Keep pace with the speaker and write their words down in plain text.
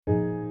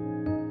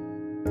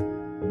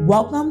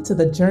Welcome to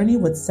the Journey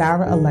with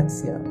Sarah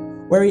Alexia,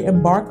 where we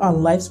embark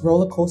on life's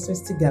roller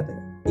coasters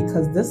together,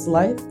 because this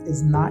life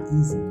is not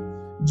easy.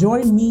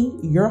 Join me,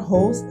 your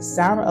host,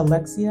 Sarah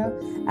Alexia,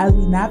 as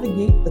we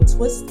navigate the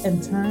twists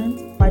and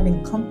turns,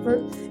 finding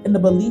comfort in the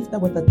belief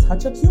that with a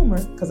touch of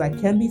humor, because I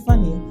can be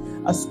funny,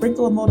 a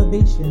sprinkle of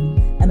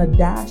motivation, and a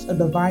dash of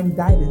divine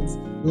guidance,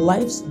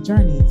 life's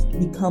journeys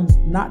becomes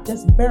not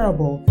just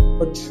bearable,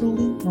 but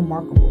truly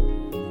remarkable.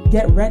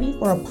 Get ready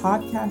for a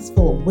podcast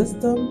full of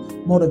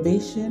wisdom,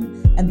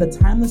 motivation, and the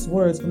timeless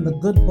words from the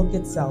good book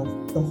itself,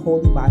 the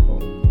Holy Bible.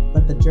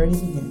 Let the journey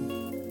begin.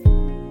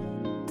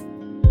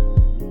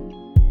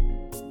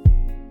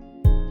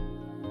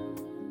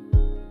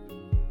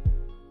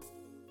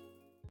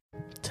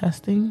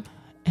 Testing.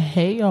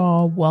 Hey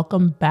y'all,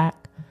 welcome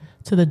back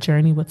to the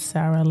Journey with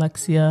Sarah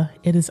Alexia.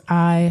 It is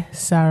I,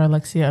 Sarah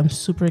Alexia. I'm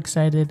super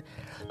excited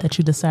that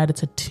you decided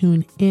to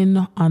tune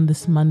in on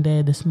this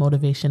Monday, this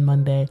Motivation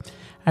Monday.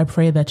 I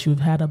pray that you've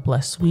had a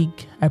blessed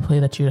week. I pray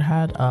that you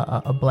had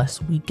a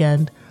blessed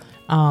weekend.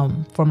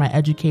 For my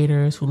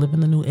educators who live in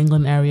the New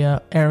England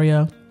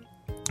area,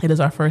 it is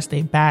our first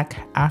day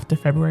back after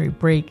February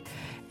break.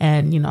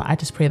 And, I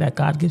just pray that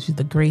God gives you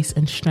the grace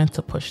and strength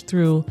to push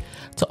through.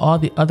 To all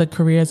the other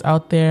careers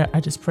out there, I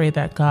just pray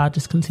that God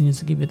just continues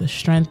to give you the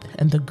strength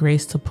and the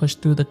grace to push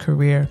through the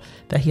career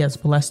that he has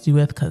blessed you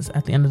with. Because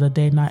at the end of the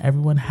day, not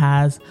everyone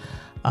has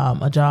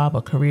a job,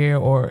 a career,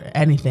 or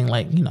anything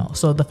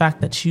so the fact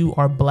that you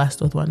are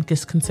blessed with one,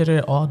 just consider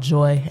it all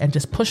joy and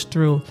just push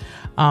through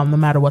no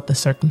matter what the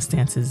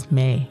circumstances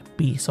may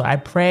be. So I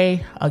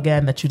pray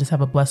again that you just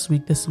have a blessed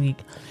week this week.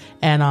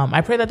 And I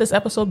pray that this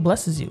episode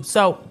blesses you.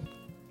 So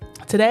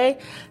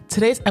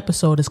today's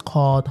episode is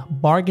called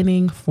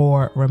Bargaining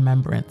for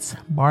Remembrance.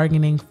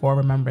 Bargaining for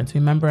Remembrance.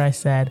 Remember, I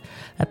said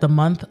that the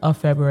month of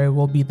February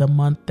will be the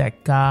month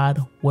that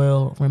God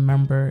will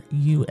remember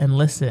you. And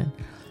listen,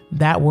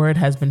 that word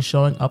has been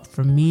showing up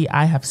for me.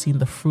 I have seen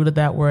the fruit of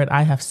that word.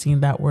 I have seen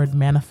that word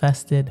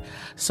manifested.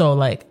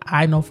 So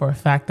I know for a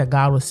fact that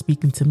God was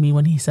speaking to me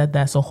when he said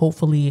that. So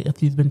hopefully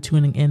if you've been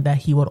tuning in, that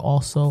he would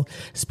also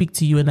speak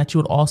to you and that you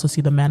would also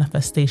see the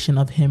manifestation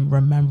of him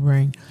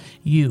remembering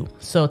you.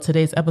 So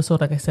today's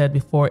episode, like I said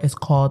before, is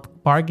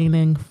called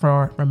Bargaining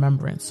for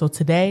Remembrance. So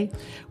today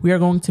we are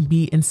going to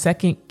be in 2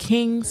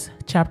 Kings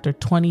chapter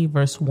 20,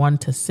 verse 1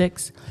 to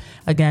 6.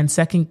 Again,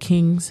 2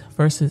 Kings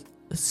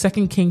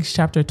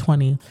chapter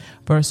 20,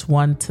 verse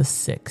 1 to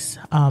 6.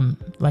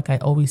 Like I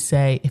always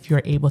say, if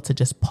you're able to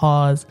just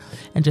pause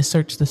and just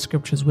search the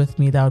scriptures with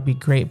me, that would be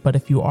great. But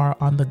if you are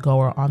on the go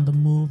or on the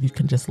move, you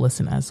can just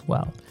listen as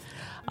well.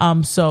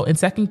 So in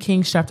 2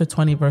 Kings chapter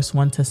 20, verse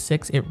 1 to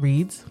 6, it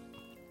reads,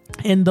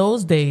 "In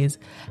those days,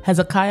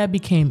 Hezekiah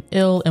became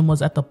ill and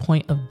was at the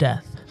point of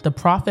death. The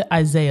prophet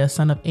Isaiah,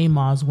 son of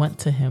Amoz, went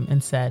to him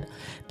and said,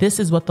 'This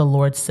is what the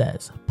Lord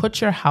says.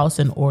 Put your house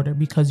in order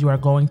because you are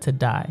going to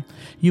die.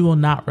 You will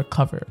not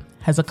recover.'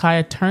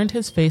 Hezekiah turned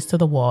his face to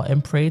the wall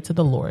and prayed to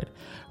the Lord.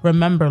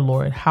 'Remember,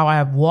 Lord, how I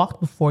have walked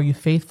before you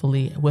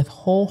faithfully with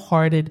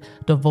wholehearted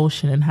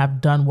devotion and have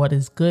done what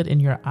is good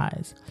in your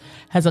eyes.'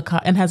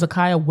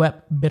 Hezekiah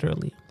wept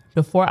bitterly.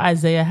 Before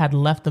Isaiah had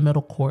left the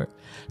middle court,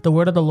 the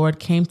word of the Lord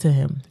came to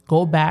him.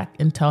 'Go back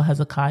and tell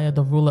Hezekiah,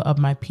 the ruler of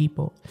my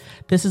people,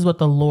 this is what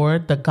the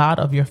Lord, the God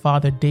of your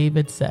father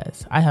David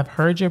says. I have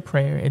heard your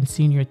prayer and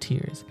seen your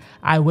tears.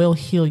 I will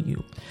heal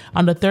you.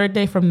 On the third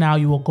day from now,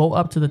 you will go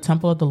up to the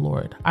temple of the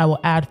Lord. I will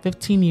add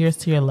 15 years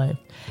to your life,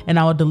 and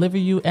I will deliver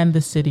you and the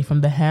city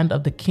from the hand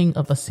of the king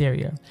of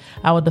Assyria.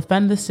 I will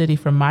defend the city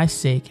for my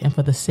sake and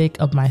for the sake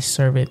of my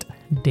servant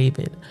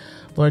David.'"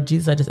 Lord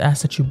Jesus, I just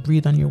ask that you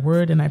breathe on your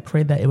word, and I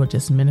pray that it would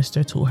just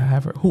minister to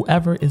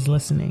whoever is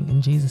listening.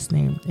 In Jesus'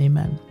 name,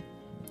 amen.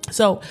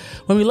 So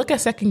when we look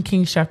at 2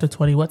 Kings chapter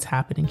 20, what's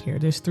happening here?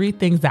 There's three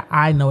things that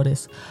I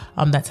notice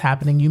that's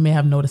happening. You may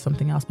have noticed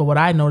something else, but what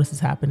I notice is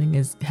happening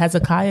is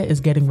Hezekiah is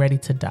getting ready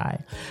to die,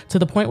 to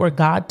the point where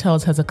God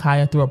tells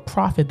Hezekiah through a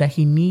prophet that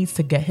he needs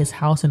to get his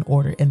house in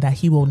order and that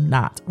he will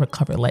not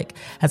recover. Like,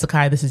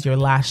 Hezekiah, this is your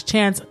last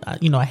chance.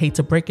 I hate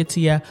to break it to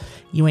you.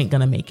 You ain't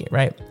going to make it,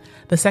 right?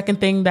 The second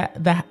thing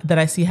that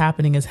I see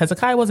happening is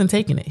Hezekiah wasn't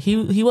taking it.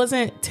 He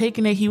wasn't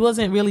taking it. He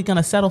wasn't really going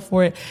to settle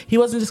for it. He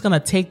wasn't just going to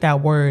take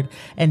that word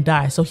and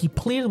die. So he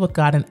pleaded with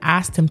God and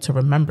asked him to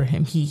remember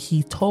him.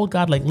 He told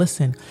God,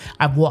 listen,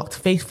 I've walked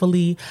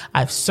faithfully.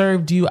 I've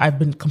served you. I've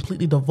been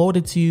completely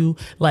devoted to you.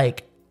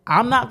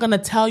 I'm not going to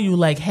tell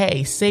you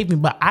hey, save me,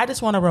 but I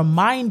just want to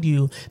remind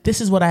you,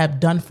 this is what I have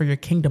done for your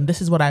kingdom. This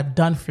is what I've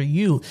done for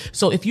you.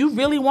 So if you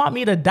really want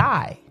me to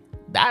die,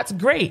 that's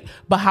great.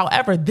 But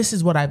however, this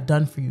is what I've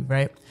done for you,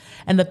 right?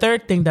 And the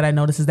third thing that I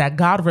notice is that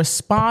God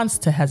responds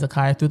to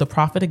Hezekiah through the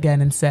prophet again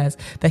and says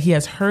that he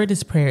has heard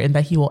his prayer and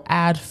that he will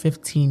add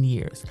 15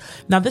 years.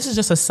 Now, this is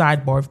just a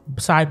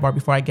sidebar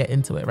before I get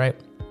into it, right?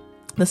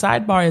 The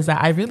sidebar is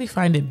that I really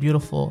find it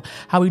beautiful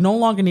how we no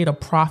longer need a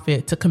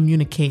prophet to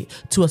communicate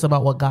to us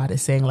about what God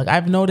is saying.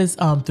 I've noticed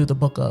through the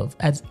book of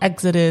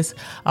Exodus,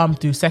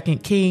 through 2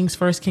 Kings,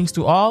 1 Kings,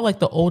 through all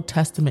the Old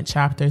Testament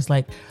chapters,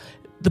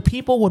 the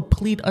people would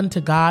plead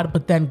unto God,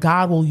 but then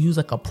God will use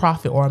like a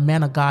prophet or a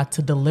man of God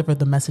to deliver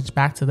the message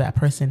back to that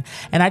person.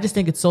 And I just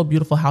think it's so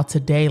beautiful how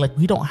today, like,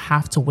 we don't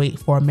have to wait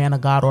for a man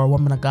of God or a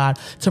woman of God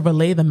to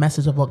relay the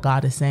message of what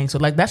God is saying. So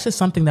like, that's just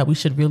something that we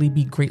should really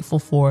be grateful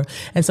for,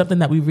 and something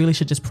that we really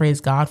should just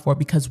praise God for,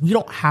 because we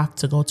don't have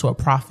to go to a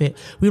prophet.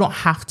 We don't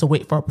have to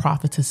wait for a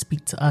prophet to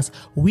speak to us.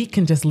 We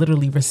can just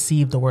literally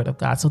receive the word of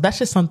God. So that's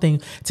just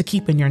something to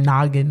keep in your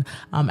noggin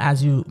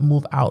as you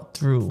move out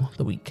through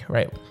the week,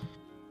 right?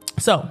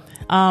 So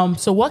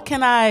what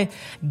can I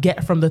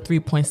get from the 3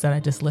 points that I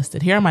just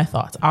listed? Here are my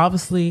thoughts.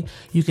 Obviously,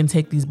 you can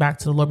take these back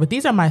to the Lord, but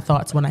these are my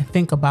thoughts when I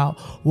think about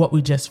what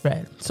we just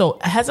read. So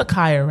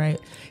Hezekiah, right?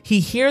 He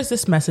hears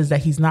this message that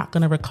he's not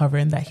going to recover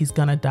and that he's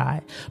going to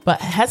die.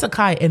 But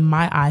Hezekiah, in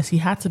my eyes, he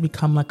had to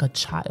become like a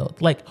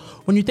child. Like,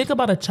 when you think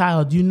about a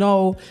child, you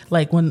know,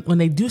 like when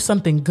they do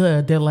something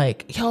good, they're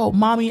like, yo,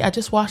 mommy, I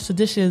just washed the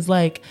dishes.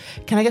 Like,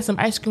 can I get some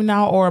ice cream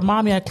now? Or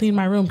mommy, I cleaned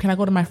my room. Can I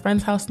go to my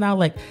friend's house now?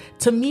 Like,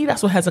 to me,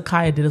 that's what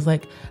Hezekiah did. Is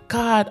like,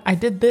 God, I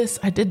did this,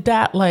 I did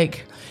that.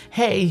 Like,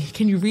 hey,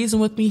 can you reason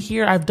with me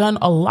here? I've done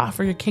a lot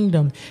for your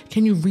kingdom.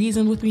 Can you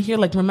reason with me here?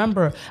 Like,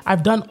 remember,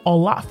 I've done a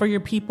lot for your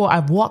people.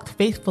 I've walked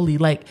faithfully.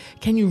 Like,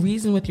 can you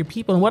reason with your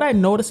people? And what I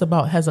noticed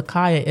about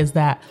Hezekiah is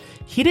that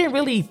he didn't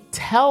really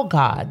tell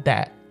God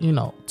that, you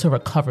know, to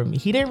recover me.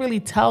 He didn't really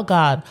tell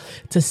God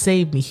to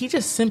save me. He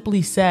just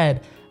simply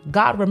said,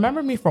 God,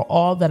 remember me for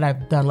all that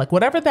I've done. Like,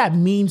 whatever that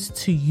means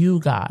to you,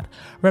 God,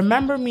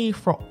 remember me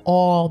for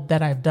all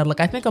that I've done.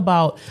 Like, I think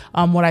about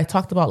what I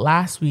talked about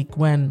last week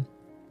when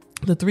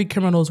the 3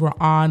 criminals were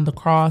on the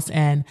cross,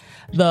 and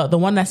the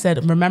one that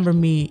said, remember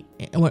me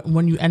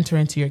when you enter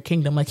into your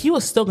kingdom, like, he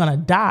was still going to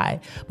die.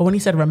 But when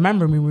he said,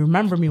 remember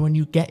me when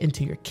you get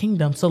into your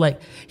kingdom. So like,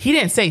 he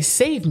didn't say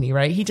save me,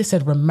 right? He just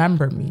said,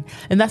 remember me.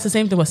 And that's the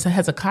same thing with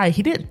Hezekiah.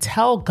 He didn't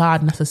tell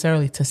God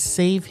necessarily to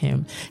save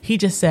him. He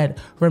just said,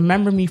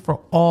 remember me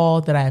for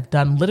all that I have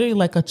done, literally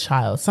like a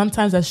child.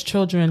 Sometimes as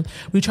children,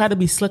 we try to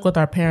be slick with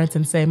our parents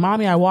and say,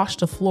 mommy, I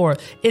washed the floor,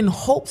 in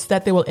hopes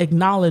that they will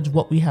acknowledge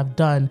what we have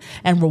done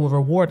and will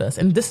reward us.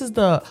 And this is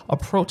the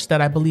approach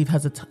that I believe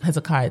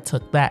Hezekiah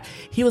took, that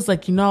he was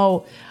like, you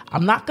know,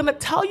 I'm not going to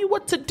tell you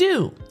what to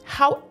do.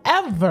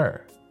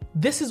 However,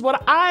 this is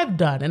what I've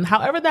done. And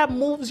however that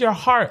moves your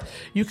heart,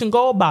 you can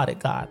go about it,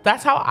 God.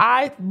 That's how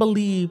I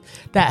believe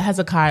that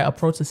Hezekiah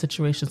approached the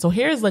situation. So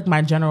here's like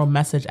my general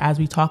message as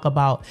we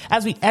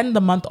end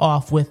the month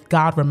off with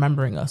God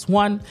remembering us.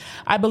 1,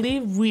 I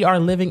believe we are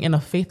living in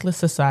a faithless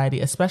society,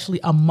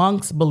 especially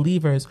amongst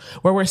believers,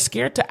 where we're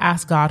scared to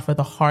ask God for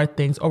the hard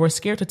things, or we're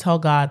scared to tell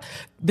God,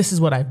 this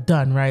is what I've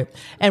done, right?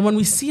 And when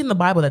we see in the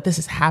Bible that this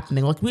is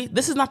happening, like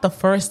this is not the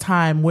first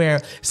time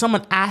where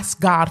someone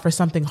asked God for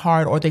something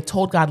hard, or they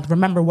told God,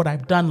 remember what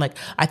I've done. Like,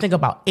 I think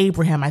about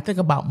Abraham, I think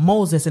about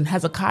Moses, and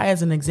Hezekiah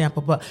as an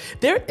example. But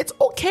it's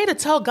okay to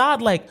tell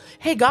God, like,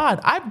 hey, God,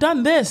 I've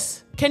done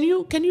this. Can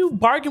you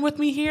bargain with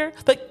me here?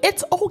 Like,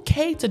 it's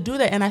okay to do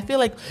that. And I feel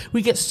like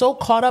we get so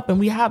caught up, and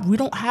we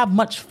don't have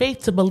much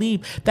faith to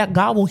believe that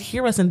God will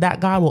hear us and that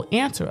God will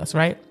answer us,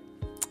 right?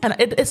 And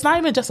it's not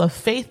even just a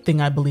faith thing,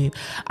 I believe.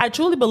 I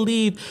truly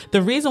believe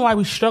the reason why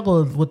we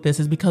struggle with this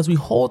is because we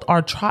hold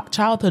our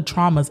childhood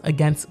traumas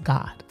against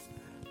God.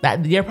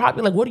 That you're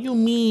probably like, what do you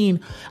mean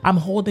I'm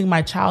holding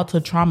my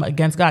childhood trauma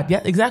against God?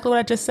 Yeah, exactly what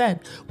I just said.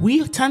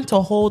 We tend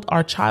to hold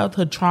our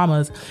childhood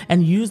traumas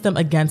and use them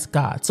against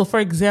God. So for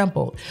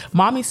example,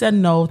 mommy said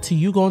no to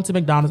you going to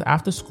McDonald's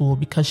after school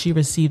because she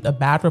received a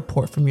bad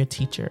report from your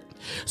teacher.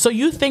 So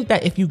you think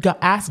that if you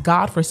ask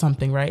God for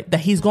something, right,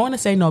 that he's going to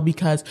say no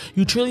because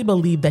you truly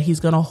believe that he's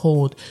going to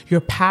hold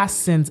your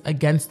past sins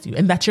against you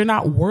and that you're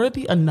not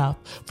worthy enough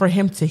for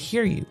him to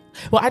hear you.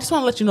 Well, I just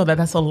want to let you know that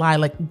that's a lie.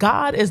 Like,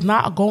 God is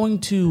not going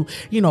to,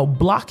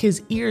 block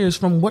his ears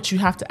from what you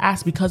have to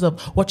ask because of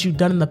what you've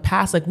done in the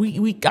past. Like,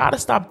 we got to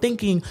stop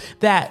thinking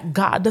that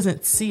God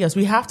doesn't see us.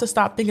 We have to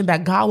stop thinking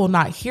that God will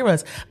not hear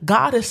us.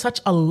 God is such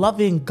a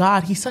loving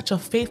God. He's such a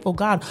faithful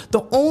God.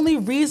 The only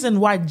reason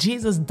why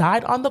Jesus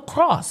died on the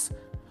cross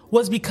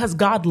was because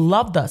God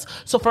loved us.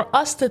 So for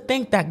us to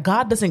think that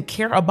God doesn't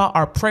care about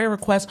our prayer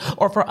requests,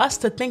 or for us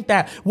to think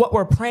that what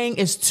we're praying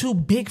is too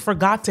big for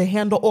God to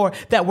handle, or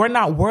that we're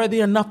not worthy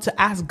enough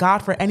to ask God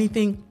for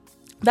anything,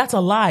 that's a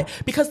lie.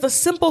 Because the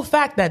simple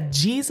fact that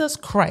Jesus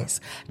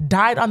Christ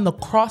died on the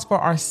cross for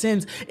our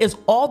sins is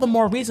all the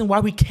more reason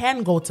why we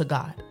can go to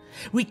God.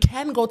 We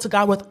can go to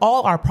God with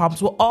all our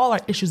problems, with all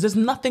our issues. There's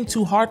nothing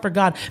too hard for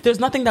God.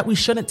 There's nothing that we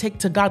shouldn't take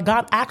to God.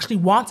 God actually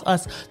wants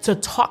us to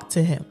talk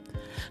to him.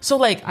 So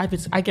like,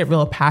 I get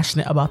real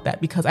passionate about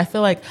that because I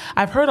feel like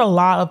I've heard a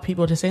lot of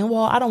people just saying,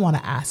 well, I don't want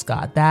to ask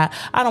God that.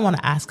 I don't want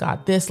to ask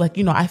God this. Like,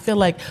 I feel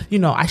like,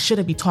 I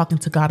shouldn't be talking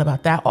to God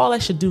about that. All I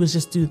should do is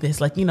just do this.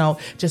 Like,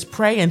 just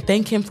pray and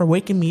thank him for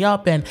waking me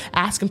up and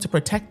ask him to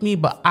protect me.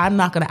 But I'm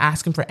not going to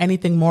ask him for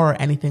anything more or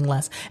anything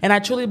less. And I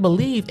truly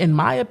believe, in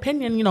my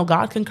opinion,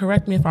 God can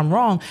correct me if I'm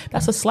wrong.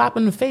 That's a slap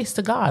in the face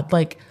to God.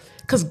 Like,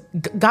 because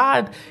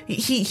God,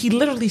 he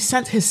literally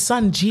sent his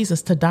son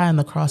Jesus to die on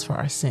the cross for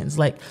our sins.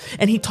 Like,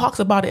 and he talks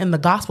about it in the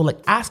gospel, like,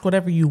 ask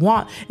whatever you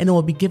want and it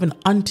will be given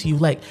unto you.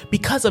 Like,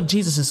 because of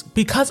Jesus's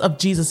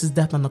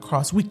death on the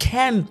cross, we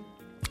can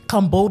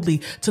come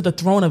boldly to the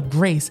throne of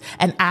grace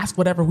and ask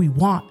whatever we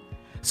want.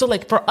 So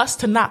like, for us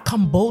to not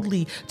come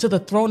boldly to the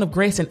throne of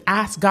grace and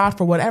ask God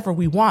for whatever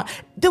we want,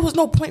 there was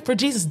no point for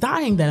Jesus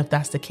dying then, if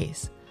that's the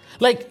case.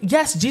 Like,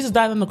 yes, Jesus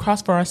died on the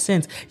cross for our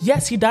sins.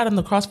 Yes, he died on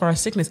the cross for our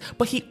sickness,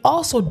 but he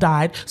also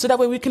died so that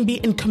way we can be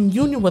in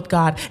communion with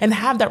God and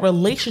have that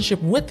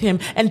relationship with him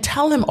and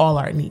tell him all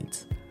our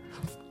needs.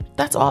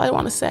 That's all I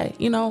want to say.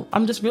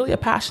 I'm just really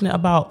passionate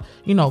about,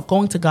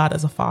 going to God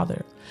as a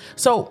father.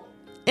 So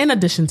in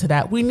addition to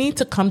that, we need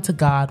to come to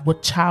God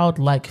with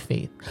childlike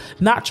faith,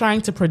 not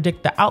trying to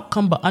predict the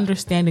outcome, but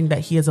understanding that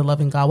he is a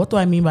loving God. What do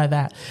I mean by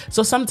that?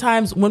 So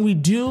sometimes when we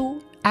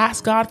do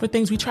ask God for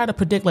things, we try to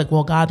predict like,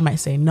 well, God might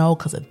say no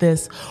because of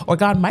this, or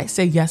God might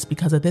say yes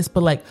because of this.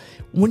 But like,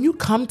 when you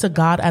come to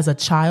God as a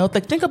child,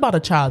 like, think about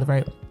a child,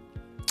 right?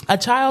 A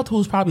child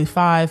who's probably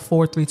 5,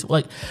 4, 3, 2,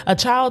 like a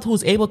child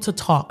who's able to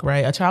talk,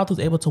 right? A child who's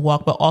able to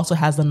walk, but also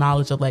has the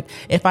knowledge of like,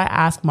 if I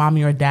ask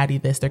mommy or daddy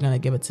this, they're going to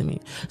give it to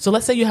me. So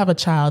let's say you have a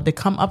child, they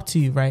come up to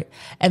you, right?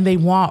 And they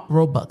want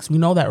Robux. We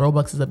know that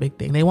Robux is a big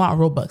thing. They want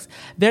Robux.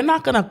 They're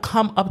not going to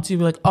come up to you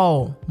like,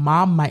 oh,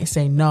 mom might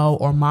say no,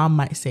 or mom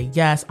might say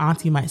yes.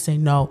 Auntie might say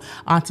no.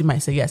 Auntie might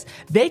say yes.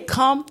 They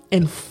come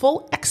in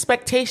full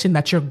expectation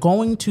that you're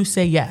going to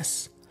say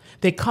yes.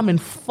 They come in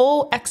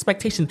full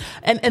expectation.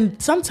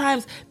 And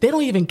sometimes they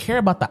don't even care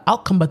about the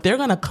outcome, but they're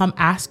going to come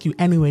ask you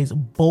anyways,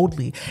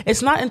 boldly.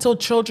 It's not until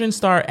children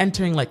start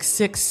entering like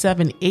 6,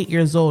 7, 8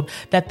 years old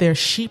that they're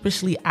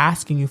sheepishly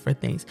asking you for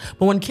things.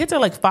 But when kids are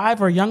like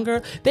 5 or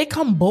younger, they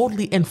come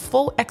boldly in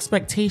full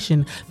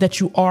expectation that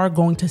you are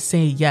going to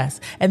say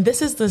yes. And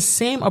this is the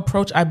same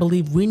approach I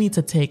believe we need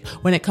to take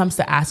when it comes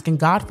to asking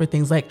God for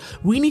things. Like,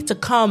 we need to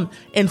come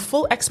in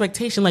full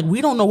expectation. Like,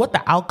 we don't know what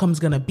the outcome is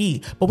going to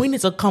be, but we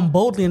need to come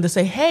boldly and to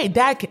say, hey,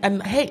 dad,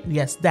 and hey,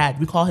 yes, dad,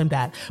 we call him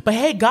dad, but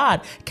hey,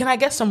 God, can I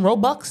get some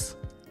Robux?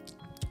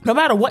 No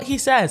matter what he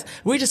says,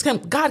 we just come,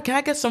 God, can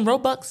I get some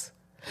Robux?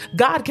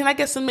 God, can I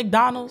get some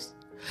McDonald's?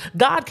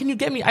 God, can you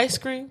get me ice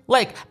cream?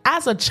 Like,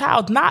 as a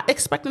child, not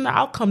expecting the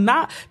outcome,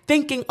 not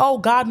thinking, oh,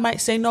 God might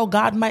say no,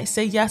 God might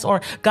say yes, or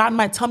God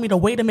might tell me to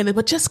wait a minute,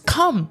 but just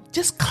come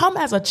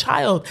as a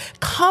child,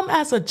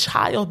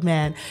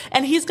 man.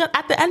 And he's gonna,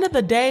 at the end of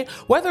the day,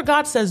 whether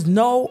God says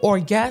no or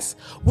yes,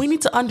 we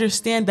need to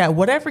understand that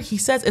whatever he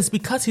says is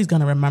because he's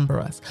going to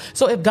remember us.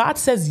 So if God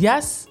says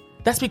yes,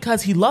 that's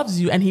because he loves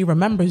you and he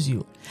remembers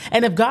you.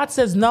 And if God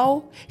says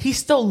no, he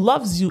still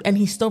loves you and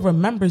he still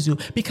remembers you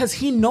because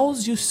he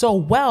knows you so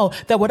well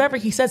that whatever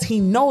he says, he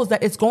knows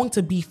that it's going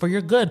to be for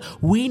your good.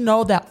 We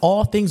know that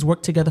all things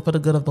work together for the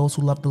good of those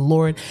who love the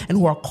Lord and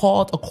who are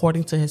called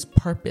according to his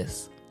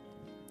purpose.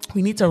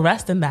 We need to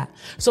rest in that.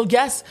 So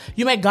yes,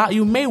 you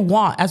may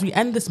want, as we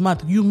end this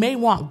month, you may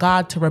want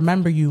God to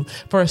remember you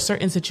for a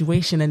certain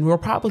situation. And we're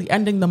probably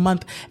ending the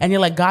month and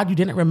you're like, God, you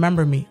didn't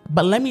remember me.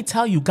 But let me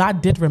tell you,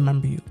 God did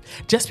remember you.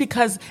 Just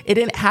because it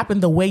didn't happen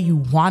the way you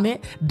want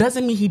it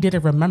doesn't mean he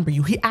didn't remember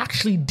you. He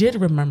actually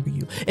did remember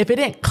you. If it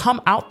didn't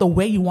come out the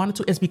way you wanted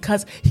to, it's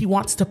because he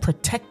wants to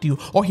protect you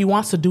or he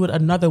wants to do it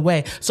another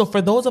way. So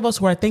for those of us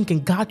who are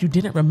thinking, God, you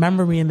didn't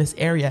remember me in this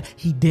area,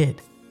 he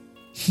did.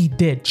 He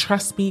did.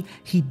 Trust me,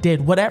 he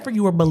did. Whatever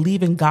you were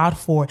believing God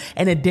for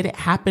and it didn't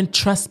happen,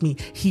 trust me,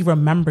 he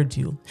remembered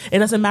you. It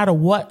doesn't matter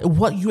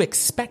what you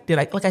expected.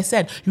 Like I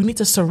said, you need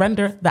to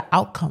surrender the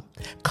outcome.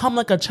 Come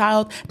like a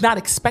child, not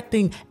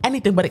expecting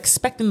anything, but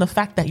expecting the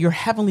fact that your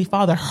heavenly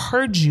Father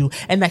heard you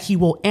and that he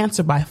will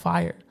answer by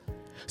fire.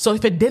 So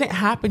if it didn't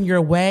happen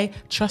your way,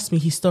 trust me,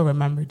 he still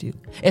remembered you.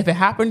 If it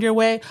happened your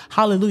way,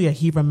 hallelujah,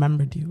 he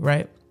remembered you,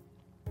 right?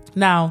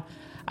 Now,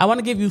 I want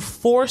to give you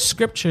 4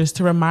 scriptures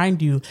to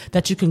remind you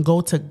that you can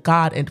go to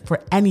God and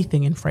for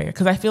anything in prayer.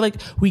 Because I feel like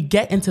we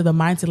get into the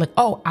mindset like,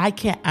 oh, I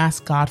can't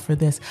ask God for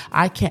this.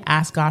 I can't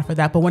ask God for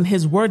that. But when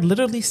his word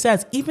literally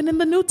says, even in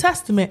the New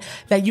Testament,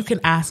 that you can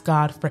ask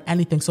God for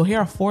anything. So here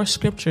are 4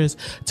 scriptures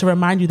to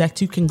remind you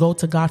that you can go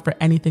to God for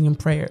anything in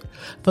prayer.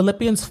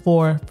 Philippians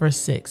 4 verse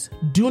 6.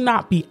 Do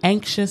not be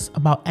anxious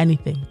about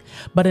anything,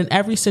 but in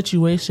every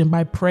situation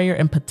by prayer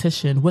and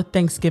petition with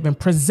thanksgiving,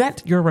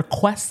 present your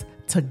requests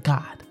to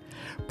God.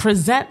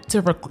 Present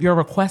your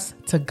requests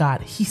to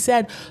God. He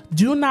said,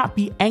 do not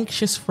be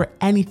anxious for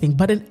anything,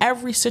 but in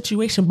every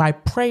situation by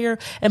prayer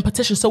and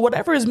petition. So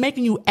whatever is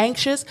making you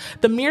anxious,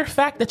 the mere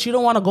fact that you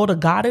don't want to go to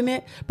God in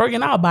it, bro, you're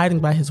not abiding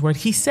by his word.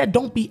 He said,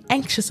 don't be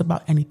anxious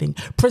about anything.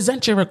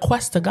 Present your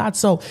requests to God.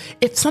 So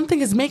if something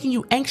is making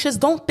you anxious,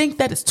 don't think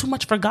that it's too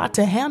much for God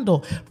to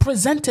handle.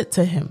 Present it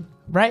to him,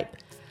 right?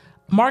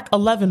 Mark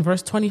 11,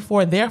 verse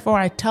 24, therefore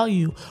I tell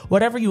you,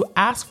 whatever you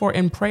ask for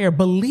in prayer,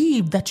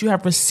 believe that you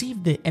have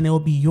received it and it will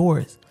be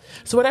yours.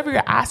 So whatever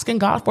you're asking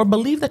God for,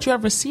 believe that you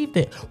have received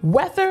it.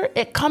 Whether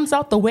it comes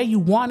out the way you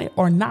want it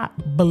or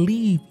not,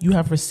 believe you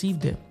have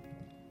received it.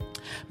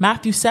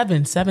 Matthew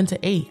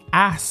 7:7-8,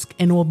 ask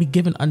and it will be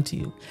given unto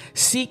you.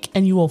 Seek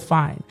and you will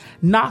find.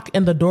 Knock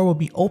and the door will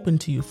be open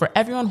to you. For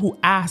everyone who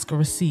asks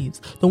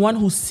receives. The one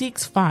who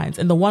seeks finds.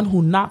 And the one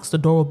who knocks, the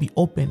door will be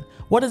open.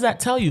 What does that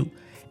tell you?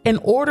 In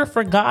order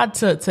for God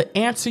to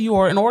answer you,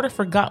 or in order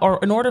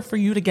for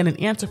you to get an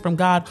answer from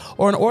God,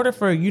 or in order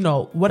for,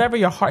 whatever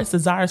your heart's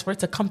desires for it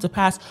to come to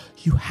pass,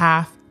 you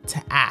have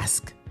to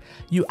ask.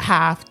 You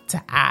have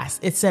to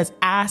ask. It says,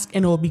 ask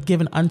and it will be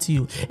given unto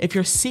you. If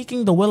you're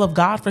seeking the will of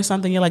God for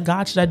something, you're like,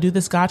 God, should I do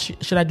this? God,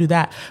 should I do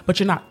that?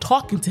 But you're not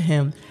talking to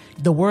him.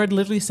 The word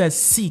literally says,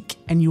 seek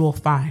and you will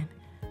find.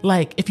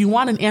 Like, if you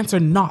want an answer,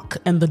 knock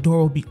and the door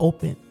will be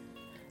open.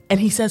 And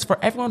he says, for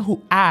everyone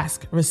who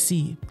asks,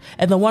 receive.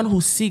 And the one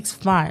who seeks,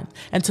 find.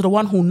 And to the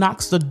one who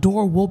knocks, the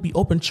door will be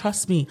open.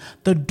 Trust me,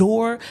 the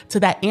door to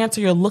that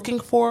answer you're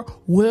looking for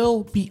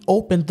will be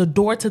open. The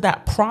door to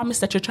that promise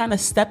that you're trying to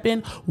step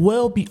in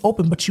will be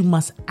open, but you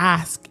must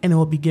ask and it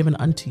will be given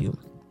unto you.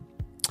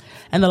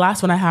 And the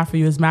last one I have for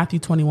you is Matthew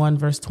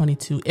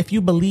 21:22. If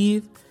you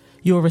believe,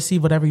 you will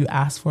receive whatever you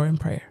ask for in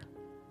prayer.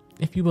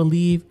 If you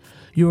believe,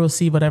 you will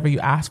receive whatever you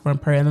ask for in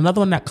prayer. And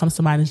another one that comes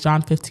to mind is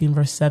John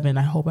 15:7.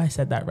 I hope I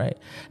said that right.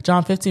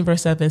 John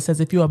 15:7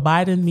 says, if you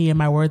abide in me and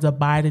my words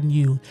abide in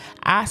you,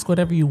 ask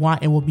whatever you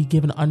want and will be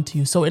given unto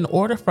you. So in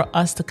order for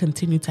us to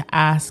continue to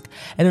ask,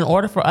 and in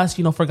order for us,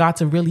 for God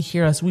to really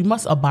hear us, we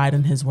must abide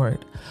in his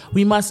word.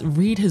 We must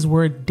read his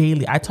word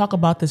daily. I talk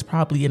about this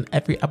probably in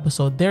every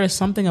episode. There is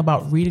something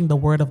about reading the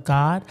word of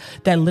God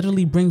that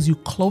literally brings you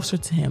closer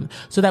to him.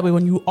 So that way,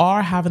 when you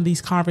are having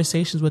these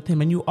conversations with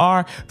him and you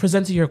are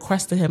presenting your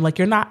request to him,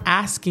 like you're not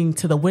asking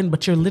to the wind,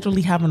 but you're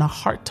literally having a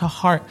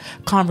heart-to-heart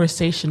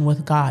conversation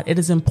with God. It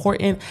is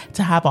important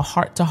to have a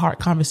heart-to-heart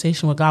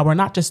conversation with God. We're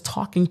not just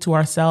talking to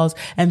ourselves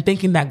and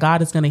thinking that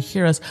God is going to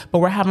hear us, but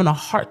we're having a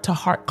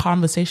heart-to-heart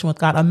conversation with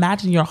God.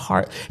 Imagine your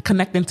heart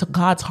connecting to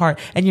God's heart,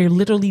 and you're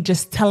literally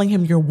just telling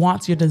him your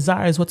wants, your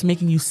desires, what's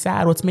making you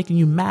sad, what's making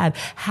you mad,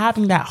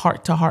 having that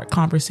heart-to-heart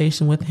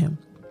conversation with him.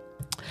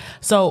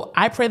 So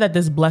I pray that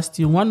this blessed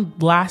you. One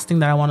last thing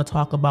that I want to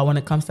talk about when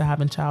it comes to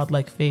having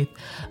childlike faith.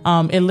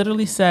 It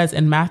literally says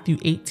in Matthew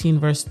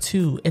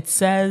 18:2, it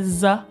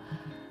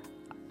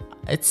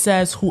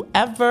says,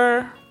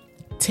 whoever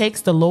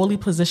takes the lowly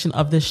position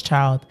of this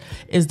child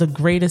is the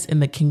greatest in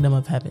the kingdom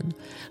of heaven.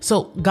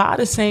 So God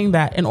is saying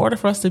that in order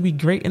for us to be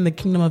great in the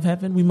kingdom of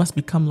heaven, we must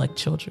become like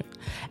children.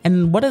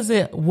 And what is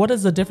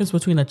the difference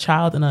between a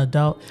child and an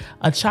adult?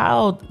 A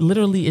child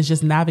literally is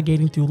just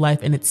navigating through life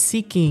and it's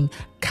seeking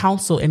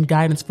counsel and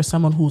guidance for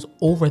someone who's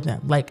over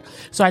them.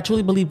 So I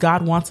truly believe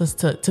God wants us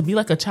to be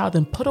like a child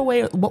and put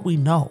away what we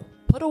know.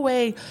 Put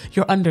away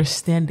your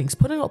understandings.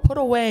 Put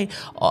away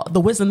the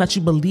wisdom that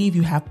you believe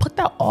you have. Put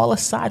that all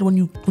aside when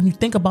you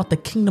think about the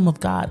kingdom of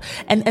God,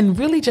 and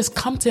really just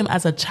come to him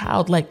as a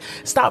child. Like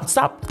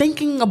stop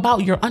thinking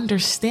about your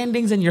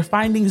understandings and your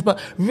findings,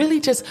 but really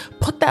just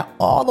put that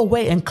all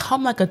away and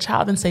come like a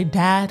child and say,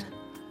 Dad,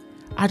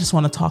 I just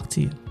want to talk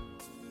to you.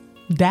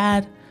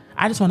 Dad,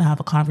 I just want to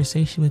have a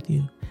conversation with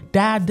you.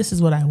 Dad, this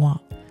is what I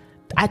want.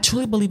 I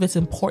truly believe it's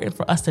important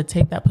for us to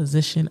take that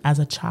position as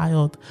a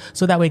child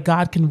so that way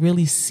God can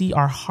really see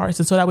our hearts,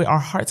 and so that way our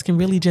hearts can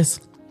really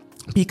just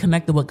be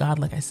connected with God,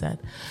 like I said.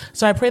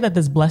 So I pray that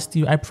this blessed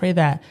you. I pray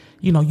that,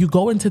 you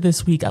go into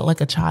this week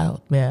like a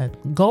child, man.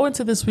 Go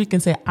into this week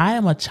and say, I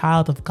am a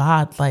child of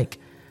God.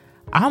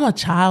 I'm a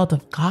child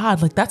of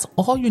God. That's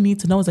all you need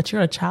to know, is that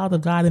you're a child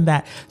of God and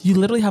that you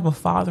literally have a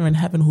Father in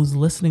heaven who's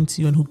listening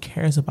to you and who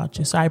cares about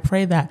you. So I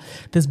pray that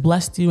this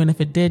blessed you. And if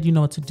it did, you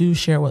know what to do,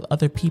 share it with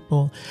other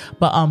people.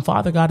 But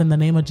Father God, in the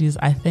name of Jesus,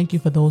 I thank you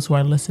for those who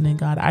are listening,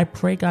 God. I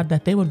pray, God,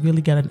 that they would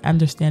really get an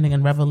understanding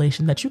and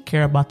revelation that you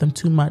care about them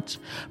too much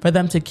for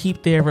them to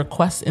keep their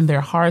requests in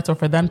their hearts, or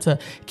for them to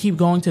keep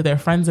going to their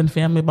friends and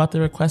family about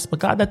their requests. But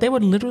God, that they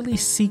would literally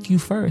seek you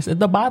first.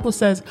 The Bible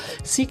says,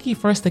 seek ye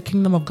first the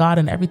kingdom of God,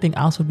 and everything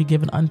else would be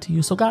given unto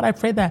you. So God, I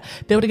pray that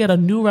they would get a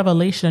new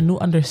revelation, a new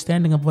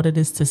understanding of what it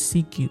is to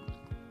seek you.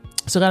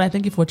 So God, I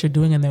thank you for what you're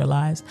doing in their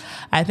lives.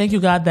 I thank you,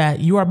 God,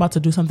 that you are about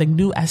to do something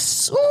new as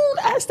soon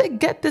as they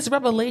get this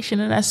revelation,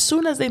 and as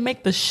soon as they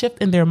make the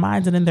shift in their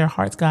minds and in their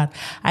hearts, God.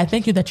 I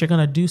thank you that you're going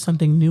to do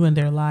something new in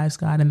their lives,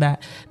 God, and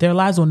that their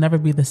lives will never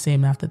be the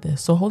same after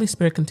this. So Holy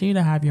Spirit, continue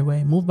to have your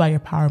way. Move by your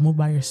power, move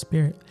by your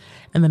spirit.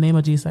 In the name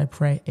of Jesus, I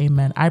pray.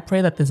 Amen. I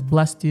pray that this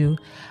blessed you.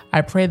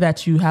 I pray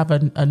that you have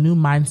a new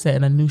mindset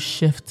and a new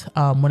shift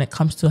when it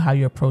comes to how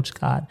you approach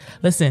God.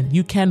 Listen,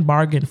 you can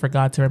bargain for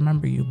God to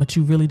remember you, but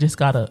you really just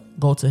got to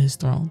go to his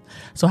throne.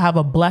 So have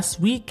a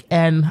blessed week.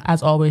 And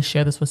as always,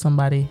 share this with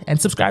somebody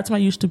and subscribe to my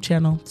YouTube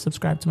channel.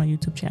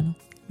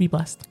 Be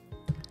blessed.